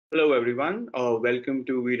Hello, everyone. Welcome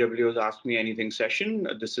to VWO's Ask Me Anything session.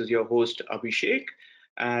 This is your host, Abhishek,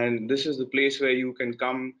 and this is the place where you can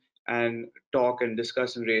come and talk and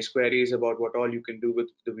discuss and raise queries about what all you can do with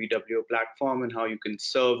the VWO platform and how you can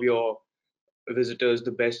serve your visitors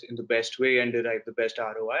the best in the best way and derive the best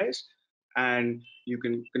ROIs. And you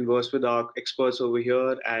can converse with our experts over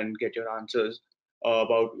here and get your answers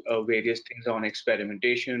about various things on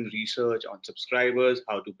experimentation, research, on subscribers,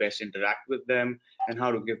 how to best interact with them, and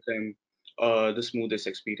how to give them the smoothest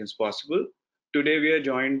experience possible. Today, we are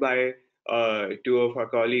joined by two of our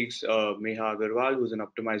colleagues, Meha Agarwal, who's an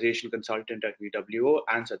optimization consultant at VWO,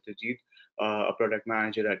 and Satyajit, a product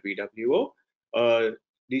manager at VWO.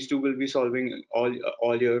 These two will be solving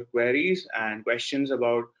all your queries and questions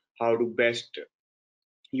about how to best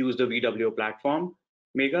use the VWO platform.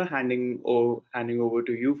 Mega, handing over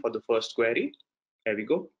to you for the first query. Here we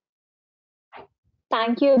go.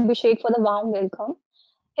 Thank you, Abhishek, for the warm welcome.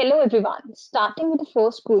 Hello, everyone. Starting with the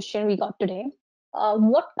first question we got today.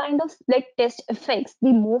 What kind of split test affects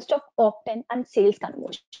the most of opt-in and sales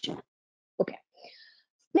conversion? Okay.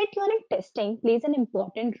 Split URL testing plays an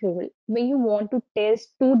important role when you want to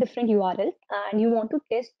test two different URLs and you want to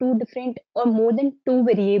test two different or more than two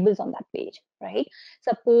variables on that page, right?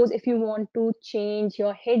 Suppose if you want to change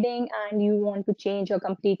your heading and you want to change your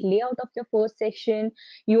complete layout of your first section,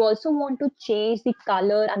 you also want to change the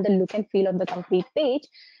color and the look and feel of the complete page.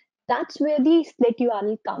 That's where the split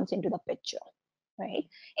URL comes into the picture, right?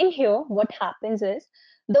 In here, what happens is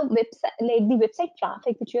the website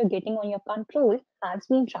traffic which you're getting on your control has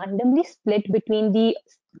been randomly split between the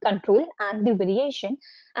control and the variation,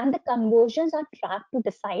 and the conversions are tracked to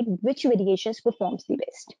decide which variations performs the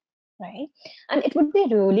best, right? And it would be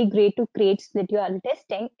really great to create split URL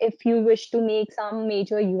testing if you wish to make some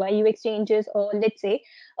major UI UX changes, or let's say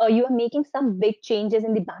you are making some big changes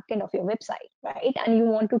in the backend of your website, right? And you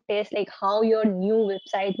want to test like how your new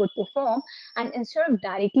website would perform, and instead of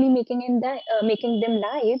directly making them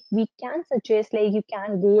live, we can suggest like you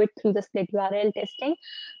can go it through the split URL testing,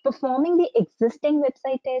 performing the existing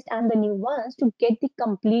website test and the new ones to get the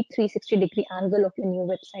complete 360-degree angle of your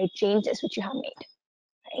new website changes which you have made,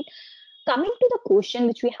 right? Coming to the question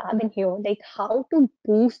which we have in here, like how to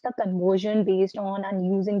boost the conversion based on and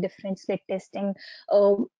using different split testing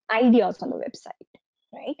ideas on the website,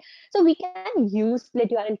 right? So we can use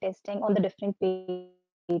split URL testing on the different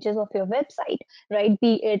pages of your website, right?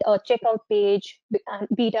 Be it a checkout page,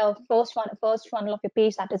 be it a first funnel of your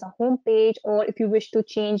page that is a home page, or if you wish to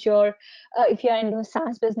change your, if you are in a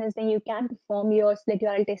SaaS business, then you can perform your split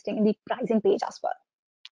URL testing in the pricing page as well,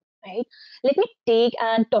 right? Let me take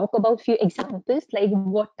and talk about few examples, like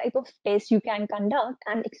what type of tests you can conduct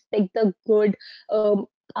and expect the good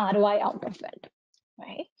ROI out of it,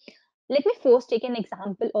 right? Let me first take an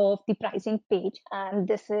example of the pricing page, and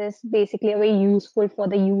this is basically very useful for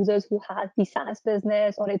the users who have the SaaS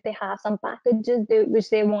business, or if they have some packages which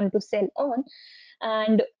they want to sell on.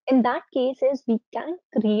 And in that cases, we can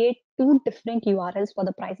create two different URLs for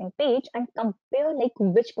the pricing page and compare like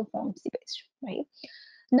which performs the best, right?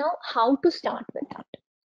 Now, how to start with that?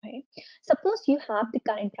 Right. Suppose you have the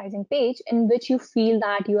current pricing page in which you feel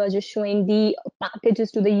that you are just showing the packages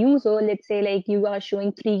to the user. Let's say like you are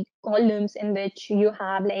showing three columns in which you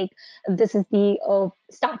have like this is the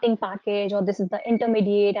starting package, or this is the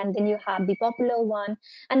intermediate, and then you have the popular one,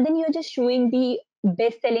 and then you're just showing the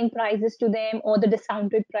best selling prices to them or the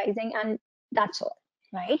discounted pricing, and that's all,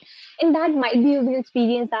 right? In that might be you will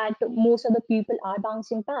experience that most of the people are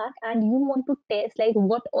bouncing back, and you want to test like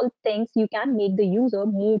what all things you can make the user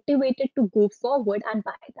motivated to go forward and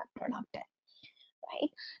buy that product, right?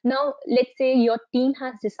 Now let's say your team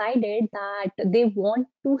has decided that they want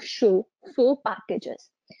to show four packages,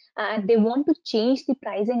 and they want to change the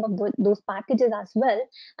pricing of those packages as well.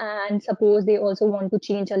 And suppose they also want to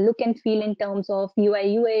change a look and feel in terms of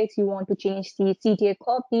UI UX, you want to change the CTA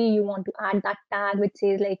copy, you want to add that tag which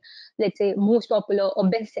says like, let's say most popular or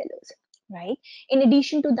best sellers, right? In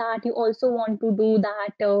addition to that, you also want to do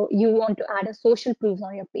that, you want to add a social proof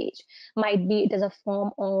on your page. Might be it is a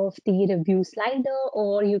form of the review slider,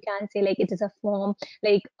 or you can say like it is a form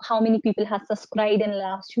like how many people have subscribed in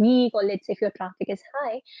last week, or let's say if your traffic is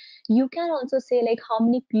high, you can also say like how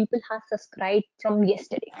many people have subscribed from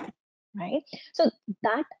yesterday, right? So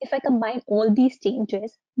that if I combine all these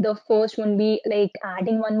changes, the first one be like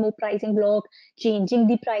adding one more pricing block, changing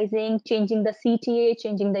the pricing, changing the CTA,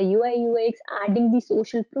 changing the UI UX, adding the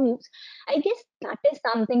social proofs. I guess that is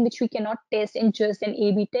something which we cannot test in just an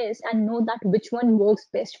A/B test and know that which one works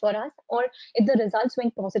best for us, or if the results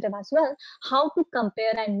went positive as well, how to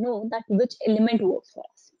compare and know that which element works for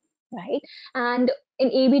us, right? And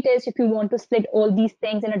In A/B test, if you want to split all these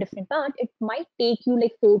things in a different part, it might take you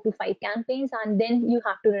like 4 to 5 campaigns, and then you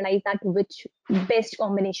have to realize that which best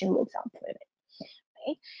combination works out for it.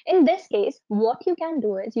 Right? In this case, what you can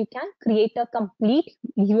do is you can create a complete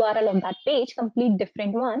URL on that page, complete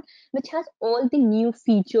different one, which has all the new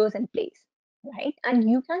features in place. Right, and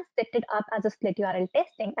you can set it up as a split URL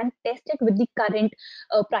testing and test it with the current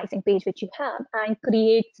pricing page which you have, and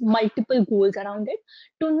create multiple goals around it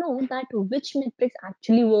to know that which metrics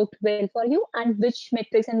actually worked well for you and which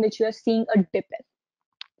metrics in which you are seeing a dip in.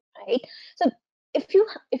 Right, so if you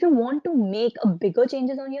want to make a bigger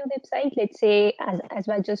changes on your website, let's say as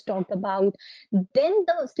I just talked about, then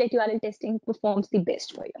the split URL testing performs the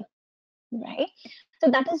best for you. Right, so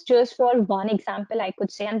that is just for one example, I could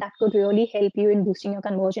say, and that could really help you in boosting your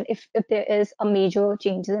conversion if there is a major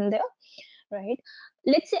changes in there. Right,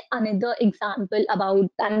 let's say another example about,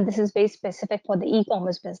 and this is very specific for the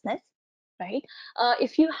e-commerce business. Right,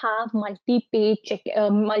 if you have multi-page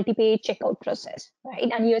checkout process, right,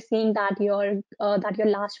 and you're seeing that your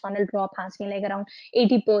last funnel drop has been like around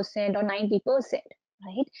 80% or 90%.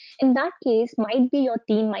 Right, in that case, might be your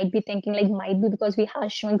team might be thinking like, might be because we are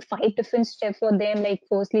showing 5 different steps for them. Like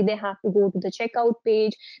firstly they have to go to the checkout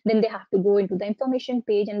page, then they have to go into the information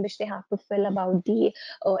page in which they have to fill about the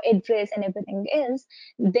address and everything else.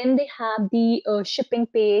 Then they have the shipping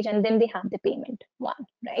page, and then they have the payment one.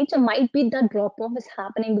 Right, so might be the drop off is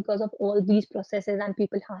happening because of all these processes, and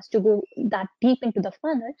people has to go that deep into the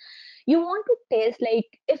funnel. You want to test like,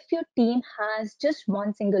 if your team has just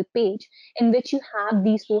one single page in which you have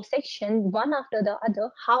these 4 sections one after the other,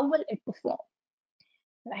 how will it perform?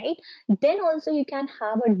 Right, then also you can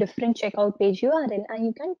have a different checkout page URL, and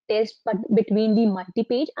you can test but between the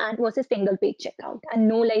multi-page and versus single page checkout, and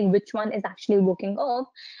know like which one is actually working off.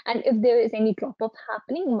 And if there is any drop off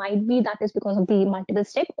happening, might be that is because of the multiple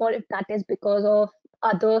step, or if that is because of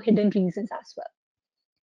other hidden reasons as well.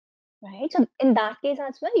 Right, so in that case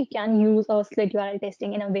as well, you can use a split URL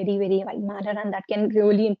testing in a very wide manner, and that can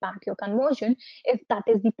really impact your conversion if that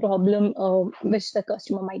is the problem which the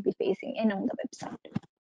customer might be facing in on the website.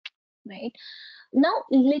 Right, now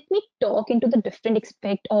let me talk into the different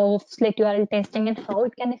aspect of split URL testing and how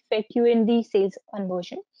it can affect you in the sales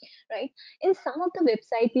conversion. Right, in some of the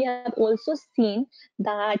website we have also seen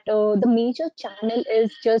that the major channel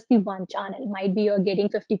is just the one channel. Might be you're getting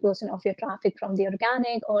 50% of your traffic from the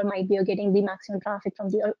organic, or might be you're getting the maximum traffic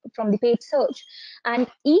from the paid search, and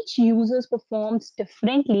each users performs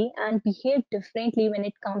differently and behave differently when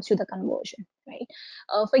it comes to the conversion. Right,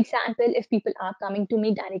 for example, if people are coming to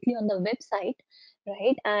me directly on the website,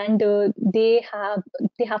 right, and they have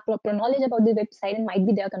proper knowledge about the website, and might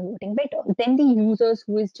be they are converting better than the users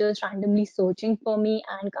who is just randomly searching for me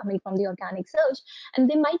and coming from the organic search, and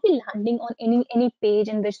they might be landing on any page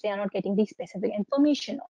in which they are not getting the specific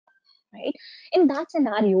information on. Right, in that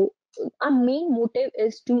scenario, our main motive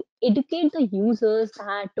is to educate the users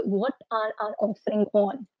that what are our offering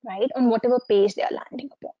on, right, on whatever page they are landing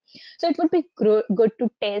upon. So it would be good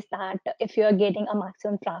to test that if you are getting a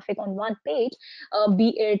maximum traffic on one page,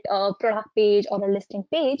 be it a product page or a listing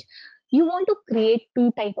page, you want to create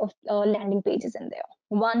two type of landing pages in there.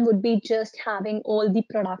 One would be just having all the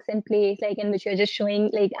products in place, like in which you're just showing,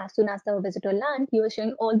 like as soon as the visitor land, you're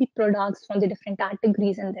showing all the products from the different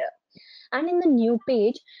categories in there. And in the new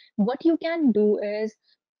page, what you can do is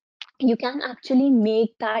you can actually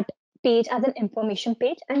make that page as an information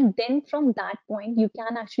page, and then from that point you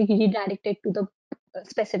can actually redirect it to the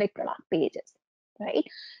specific product pages. Right,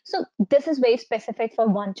 so this is very specific for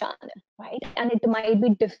one channel. Right, and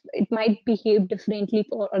it might behave differently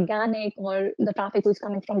for organic or the traffic who's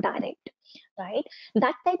coming from direct. Right,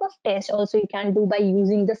 that type of test also you can do by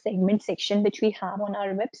using the segment section which we have on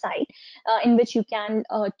our website, in which you can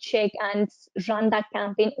check and run that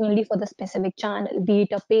campaign only for the specific channel, be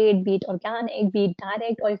it a paid, be it organic, be it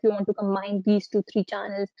direct, or if you want to combine these 2 3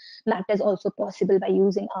 channels, that is also possible by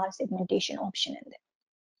using our segmentation option in there.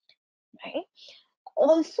 Right,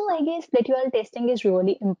 also I guess that URL testing is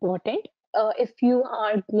really important if you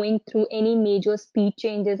are going through any major speed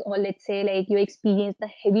changes, or let's say like you experience the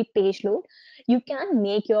heavy page load, you can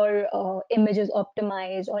make your images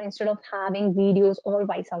optimized, or instead of having videos or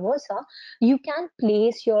vice versa, you can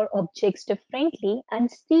place your objects differently and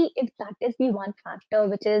see if that is the one factor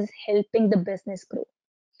which is helping the business grow.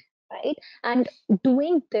 Right, and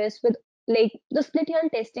doing this with, like, the split URL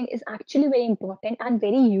testing is actually very important and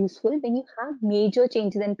very useful when you have major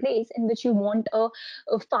changes in place in which you want a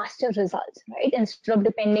faster results. Right, instead of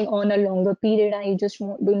depending on a longer period, and you just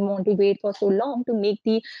don't want to wait for so long to make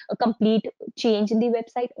the complete change in the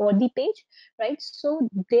website or the page. Right, so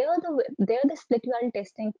there the split URL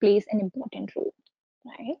testing plays an important role.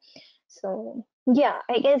 right? So yeah,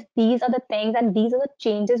 I guess these are the things and these are the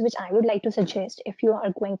changes which I would like to suggest if you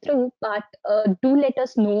are going through. But do let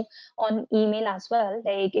us know on email as well,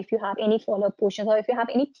 like if you have any follow-up questions or if you have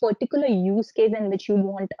any particular use case in which you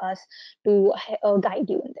want us to guide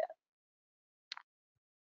you in there.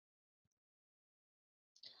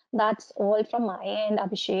 That's all from my end,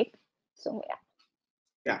 Abhishek. So yeah,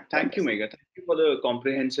 Yeah, for thank you, this. Megha. Thank you for the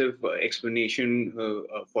comprehensive explanation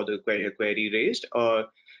for the query raised.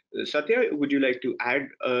 Satya, would you like to add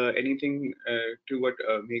anything to what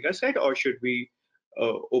Megha said, or should we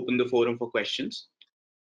open the forum for questions?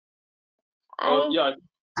 I Yeah, I think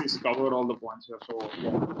she's covered all the points here. So yeah,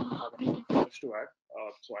 I don't have anything much to add.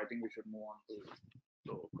 So I think we should move on to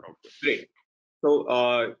the crowd questions. Great.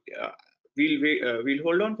 So we'll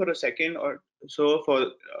hold on for a second or so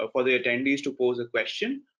for the attendees to pose a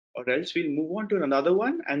question, or else we'll move on to another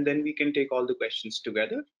one, and then we can take all the questions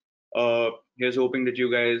together. Here's hoping that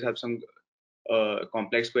you guys have some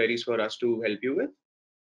complex queries for us to help you with.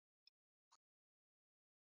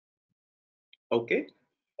 Okay.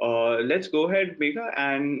 Let's go ahead, Megha,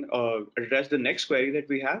 and address the next query that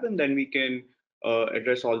we have, and then we can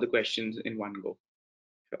address all the questions in one go.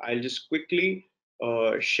 So I'll just quickly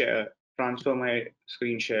transfer my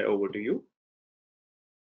screen share over to you.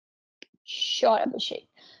 Sure, Abhishek.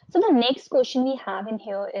 So the next question we have in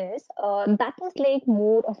here is that is like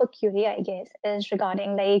more of a query, I guess, is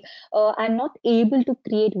regarding like I'm not able to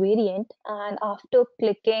create variant, and after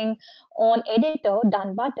clicking on editor,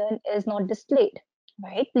 done button is not displayed.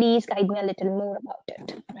 Right? Please guide me a little more about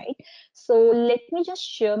it. Right? So let me just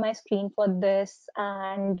share my screen for this,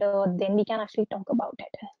 and then we can actually talk about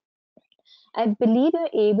it. I believe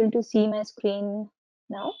you're able to see my screen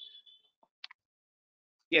now.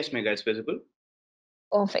 Yes, Megha, it's visible.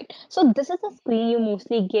 Perfect. So this is the screen you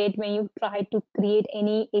mostly get when you try to create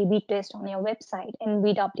any A/B test on your website in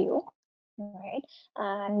VWO, right?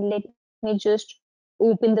 And let me just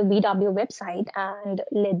open the VWO website and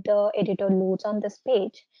let the editor loads on this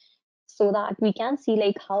page so that we can see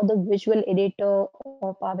like how the visual editor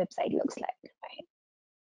of our website looks like, right?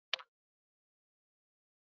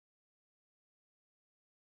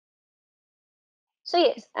 So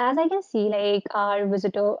yes, as I can see, like our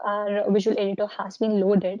visual editor has been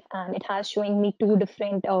loaded and it has showing me two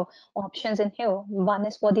different options in here. One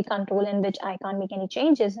is for the control in which I can't make any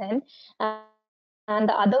changes in, and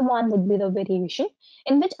the other one would be the variation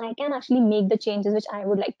in which I can actually make the changes which I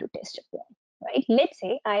would like to test upon. Right? Let's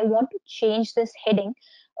say I want to change this heading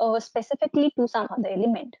specifically to some other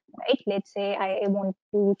element. Right? Let's say I want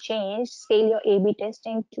to change scale your A/B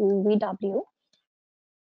testing to VW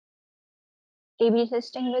A/B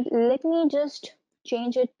testing with, let me just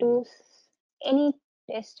change it to any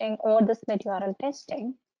testing or the split URL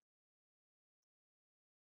testing.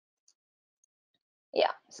 Yeah,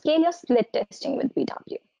 scale your split testing with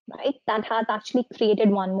VW, right? That has actually created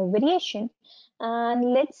one more variation.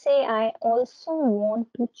 And let's say I also want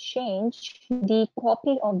to change the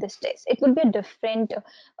copy of this test. It would be a different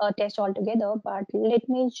test altogether, but let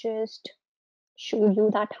me just show you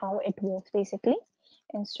that how it works basically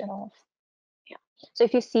instead of yeah. So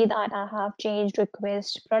if you see that I have changed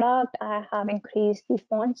request product, I have increased the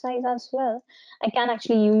font size as well. I can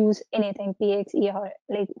actually use anything PXER,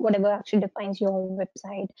 like whatever actually defines your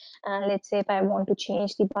website. And let's say if I want to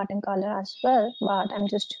change the button color as well, but I'm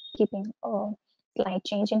just keeping a slight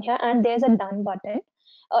change in here. And there's a done button.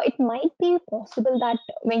 It might be possible that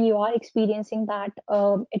when you are experiencing that,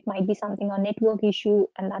 it might be something a network issue,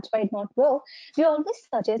 and that's why it not work. We always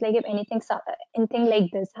suggest like if anything like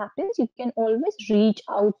this happens, you can always reach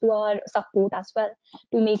out to our support as well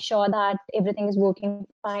to make sure that everything is working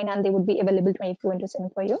fine and they would be available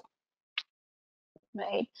 24/7 for you,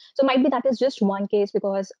 right? So might be that is just one case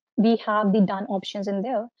because we have the done options in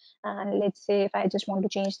there. And let's say if I just want to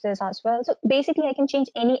change this as well, so basically I can change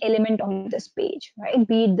any element on this page, right?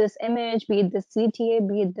 Be it this image, be it this CTA,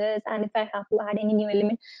 be it this, and if I have to add any new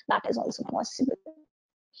element, that is also possible.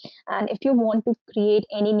 And if you want to create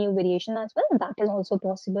any new variation as well, that is also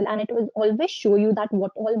possible. And it will always show you that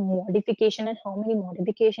what all modification and how many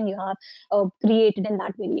modification you have created in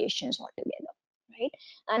that variations altogether, right?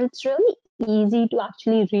 And it's really easy to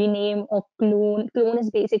actually rename or clone. Clone is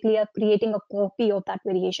basically a creating a copy of that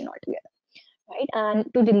variation altogether, right?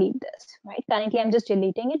 And to delete this, right? Currently, I'm just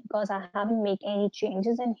deleting it because I haven't made any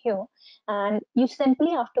changes in here. And you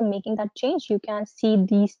simply, after making that change, you can see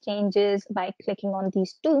these changes by clicking on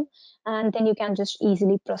these two, and then you can just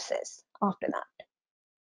easily process after that,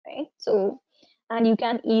 right? So, and you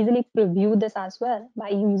can easily preview this as well by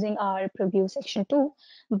using our preview section too.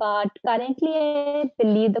 But currently, I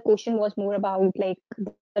believe the question was more about like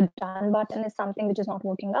the the done button is something which is not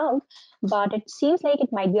working out, but it seems like it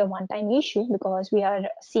might be a one-time issue because we are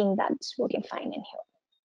seeing that it's working fine in here,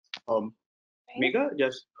 Um, right? Mega,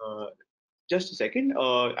 just a second.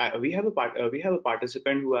 We have a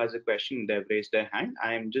participant who has a question. They've raised their hand.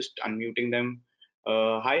 I am just unmuting them.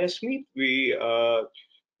 Hi, Asmeet.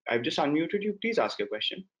 I've just unmuted you. Please ask your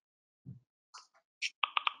question.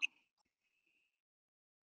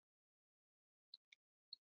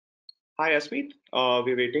 Hi, Asmeet.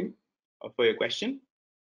 We're waiting for your question.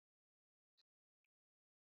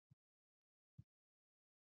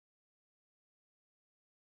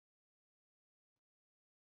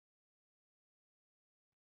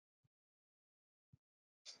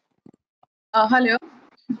 Hello.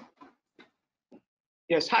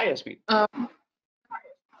 Yes. Hi, Asmeet. Uh,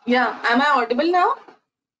 yeah, am I audible now?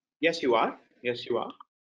 Yes, you are. Yes, you are.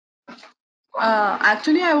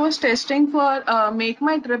 Actually, I was testing for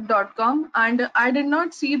makemytrip.com and I did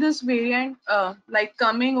not see this variant like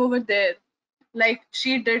coming over there like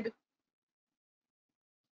she did.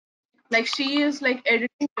 Like she is like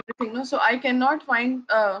editing everything, no? So I cannot find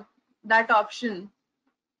that option,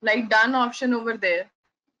 like done option over there.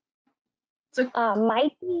 So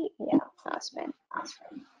Might be, yeah, Aspen.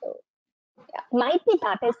 So, yeah, might be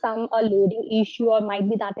that is some a loading issue, or might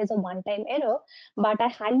be that is a one-time error. But I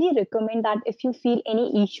highly recommend that if you feel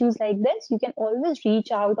any issues like this, you can always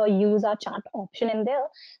reach out or use our chat option in there,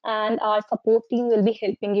 and our support team will be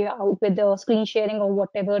helping you out with the screen sharing or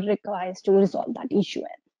whatever requires to resolve that issue.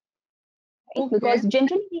 Right? okay, Because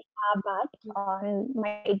generally we have that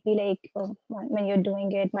might be like when you're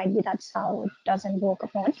doing it, might be that's how it doesn't work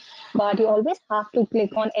upon, but you always have to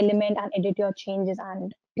click on element and edit your changes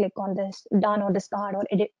and click on this done or discard or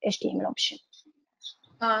edit HTML option.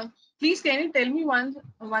 uh, please can you tell me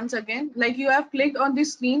once again? Like you have clicked on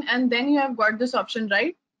this screen and then you have got this option,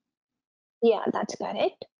 right? Yeah, that's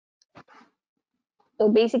correct. So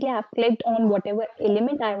basically I've clicked on whatever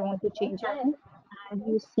element I want to change in, and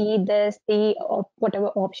you see this the whatever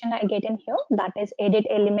option I get in here, that is edit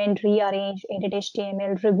element, rearrange, edit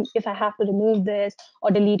HTML, if I have to remove this or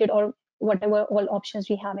delete it or whatever all options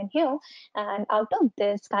we have in here. And out of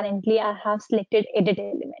this, currently I have selected edit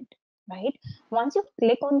element, right? Once you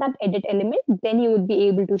click on that edit element, then you would be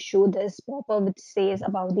able to show this pop-up which says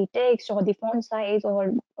about the text or the font size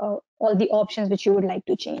or all the options which you would like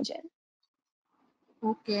to change in.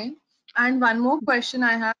 Okay. And one more question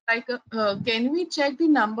I have, like, can we check the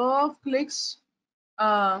number of clicks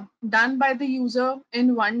done by the user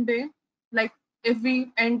in one day? Like, if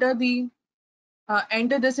we enter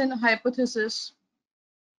this in hypothesis,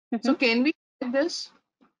 so Mhm. can we check this?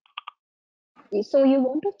 So you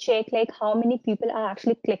want to check like how many people are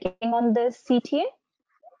actually clicking on this CTA?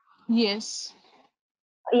 Yes.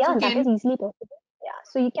 So Yeah, that can is easily possible. Yeah,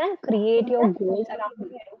 so you can create your goals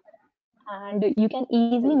around it, and you can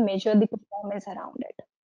easily measure the performance around it.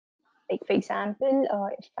 Like for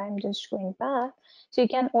example, if I'm just going back, so you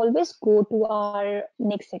can always go to our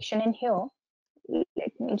next section in here.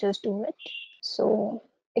 Let me just do it. So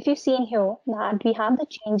if you see in here that we have the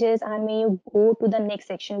changes, and when you go to the next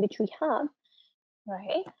section which we have,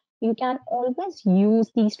 right, you can always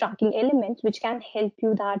use these tracking elements which can help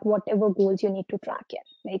you that whatever goals you need to track in.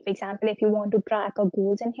 Like for example, if you want to track a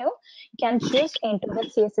goals in here, you can just enter the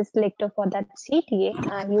CSS selector for that CTA,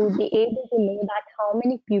 and you will be able to know that how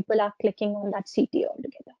many people are clicking on that CTA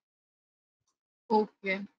altogether.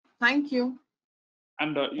 okay. Thank you.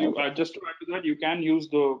 And you Okay. just to add to that, you can use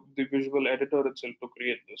the visual editor itself to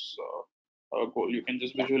create this goal. You can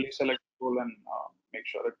just Yeah. visually select the goal and make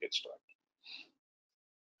sure it gets tracked.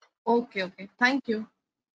 Okay, okay. Thank you.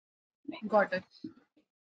 Got it.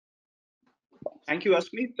 Thank you,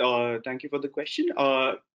 Asmeet. Thank you for the question.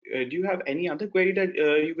 Do you have any other query that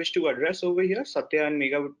you wish to address over here? Satya and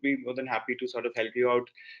Mega would be more than happy to sort of help you out.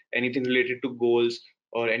 Anything related to goals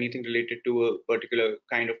or anything related to a particular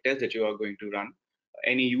kind of test that you are going to run?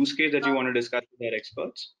 Any use case that you want to discuss with our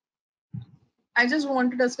experts? I just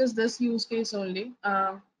want to discuss this use case only.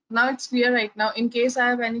 Now it's clear right now. In case I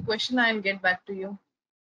have any question, I'll get back to you.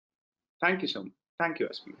 Thank you so much. Thank you,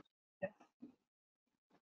 Asmeet.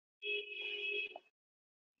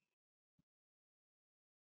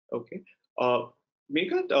 Okay.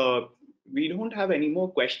 Megha, we don't have any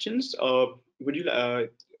more questions. Would you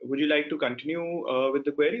like to continue with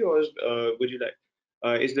the query, or would you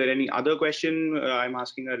like? Is there any other question I'm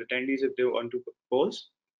asking our attendees if they want to pose?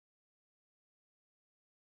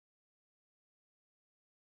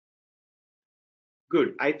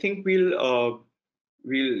 Good. I think we'll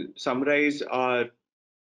summarize our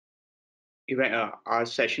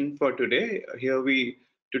session for today. Here we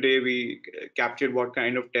captured what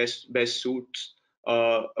kind of test best suits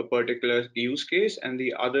a particular use case, and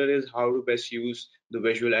the other is how to best use the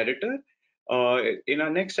visual editor. In our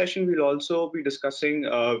next session, we'll also be discussing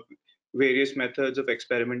various methods of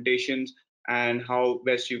experimentations and how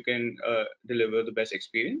best you can deliver the best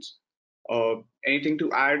experience. Anything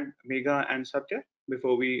to add, Megha and Satya,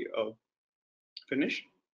 before we finish?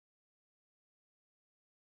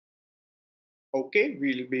 Okay,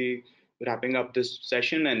 we'll be wrapping up this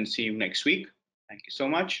session and see you next week. Thank you so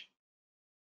much.